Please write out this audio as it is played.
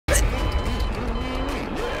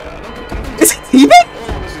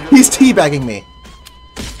teabag? He's teabagging me.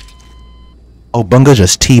 Obunga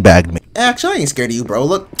just teabagged me. Actually, I ain't scared of you, bro.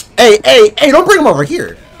 Look. Hey, don't bring him over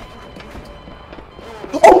here.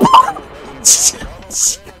 Oh,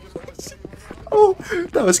 oh,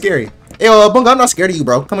 that was scary. Hey, Obunga, I'm not scared of you,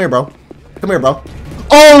 bro. Come here, bro. Come here, bro.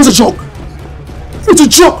 Oh, it's a joke. It's a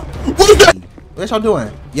joke. What is that? What y'all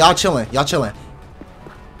doing? Y'all chilling. Y'all chilling.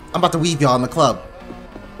 I'm about to weave y'all in the club.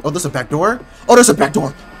 Oh, there's a back door? Oh, there's a back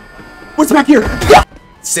door. What's back here?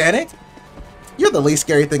 Sonic? You're the least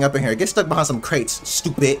scary thing up in here. Get stuck behind some crates,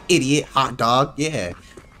 stupid, idiot, hot dog. Yeah.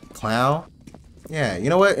 Clown. Yeah, you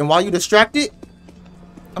know what? And while you distracted,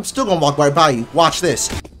 I'm still gonna walk right by you. Watch this.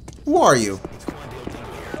 Who are you?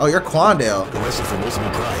 Oh, you're Quandale.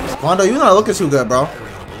 Quando, you're not looking too good, bro.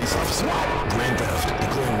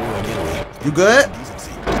 You good?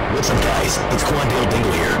 What's up, guys? It's Quandale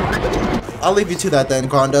Dingle here. I'll leave you to that then,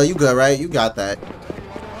 Quandale. You good, right? You got that.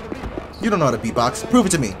 You don't know how to beatbox. Prove it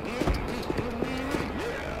to me.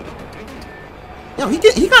 Yo, he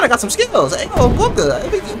kind of got some skills. Hey, oh, Booker.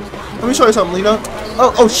 Let me show you something, Lena.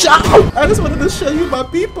 Oh, shout! I just wanted to show you my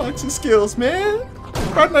beatboxing skills, man.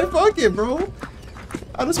 Front night fucking, bro.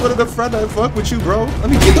 I just wanted to front night fuck with you, bro. Let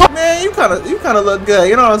me get up, man. You kind of look good.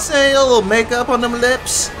 You know what I'm saying? A little makeup on them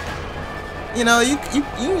lips. You know, you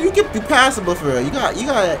can be passable for real. You got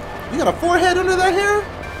a forehead under that hair.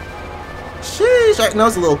 Sheesh. I know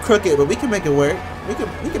it's a little crooked, but we can make it work. We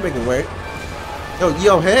can make it work. Yo,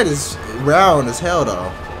 your head is round as hell,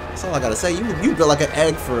 though. That's all I gotta say. You built like an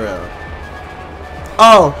egg for real.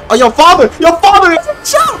 Oh, your father is a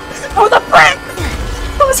joke. That was a prank.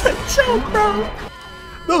 That was a joke, bro.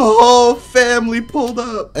 The whole family pulled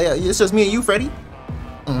up. Hey, it's just me and you, Freddy.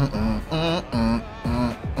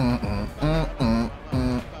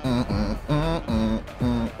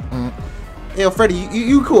 Yo, Freddy,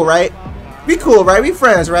 you cool, right? We cool, right? We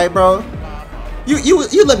friends, right, bro?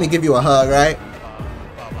 You let me give you a hug, right?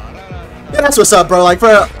 Yeah, that's what's up, bro. Like, for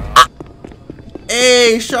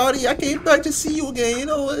hey, shawty, I came back to see you again. You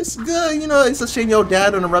know, it's good. You know, it's a shame your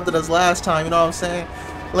dad interrupted us last time. You know what I'm saying?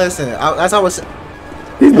 Listen, as I was,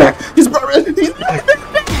 he's back. He's back.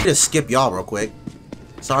 Just skip y'all real quick.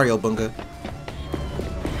 Sorry, Obunga.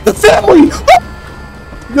 The family.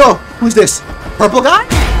 Yo, who's this? Purple guy?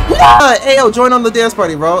 Ayo, join on the dance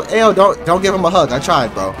party, bro. Ayo, don't give him a hug. I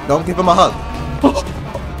tried, bro. Don't give him a hug.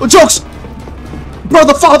 Oh, jokes, bro.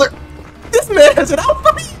 The father. This man has it out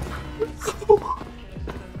for me.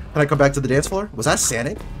 Can I come back to the dance floor? Was that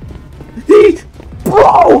Sonic?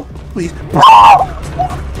 Bro, please, bro.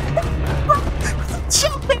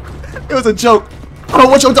 It was a joke. I don't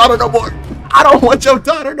want your daughter no more. I don't want your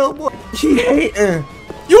daughter no more. She hating.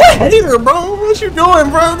 You a hater, bro. What you doing,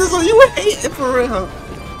 bro? You a hating for real.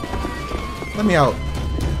 Let me out.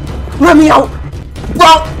 Let me out,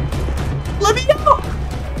 bro. Let me out.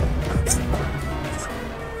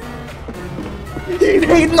 He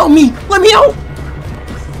hating on me. Let me out.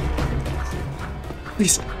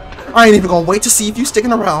 Please. I ain't even gonna wait to see if you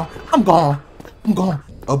sticking around. I'm gone. I'm gone.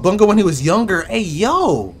 Obunga when he was younger. Hey,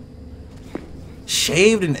 yo.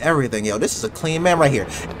 Shaved and everything, yo. This is a clean man right here.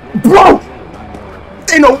 Bro!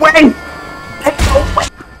 Ain't no way! Ain't no way!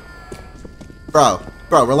 Bro,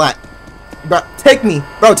 relax. Bro, take me.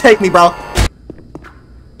 Bro, take me, bro.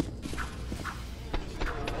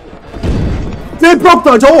 They broke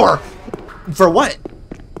the door! For what?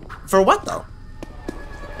 For what, though?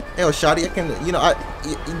 Hey, yo, shawty, I can, you know,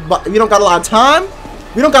 we don't got a lot of time.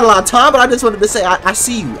 We don't got a lot of time, but I just wanted to say, I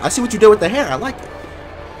see you. I see what you did with the hair. I like it.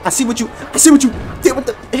 I see what you did with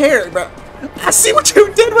the hair, bro. I see what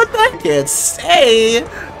you did with that. I can't say.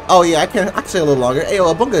 Oh yeah, I can say a little longer. Hey,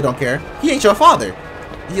 Obunga don't care. He ain't your father.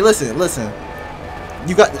 You listen.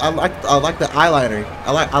 You got. I like the eyeliner.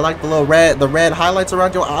 I like the little red highlights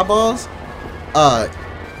around your eyeballs.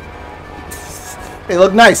 They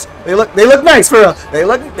look nice. They look nice for real. They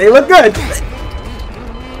look good.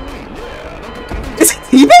 Is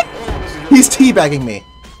he teabagging? He's teabagging me.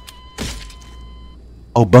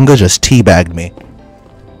 Obunga just teabagged me.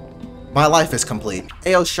 My life is complete.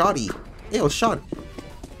 Ayo, shawty. Ayo, shawty.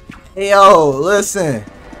 Ayo, listen.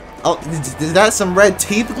 Oh, is that some red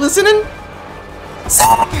teeth glistening?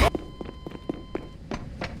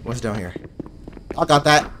 What's down here? I got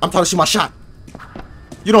that. I'm trying to shoot my shot.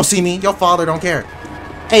 You don't see me. Your father don't care.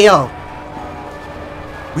 Ayo.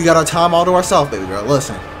 We got our time all to ourselves, baby girl.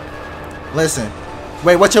 Listen.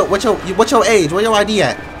 Wait, what's your age? Where your ID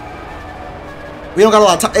at? We don't got a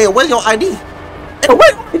lot of time. Hey, where's your ID? Hey,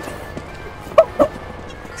 wait.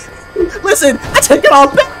 Listen, I take it all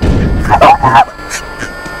back.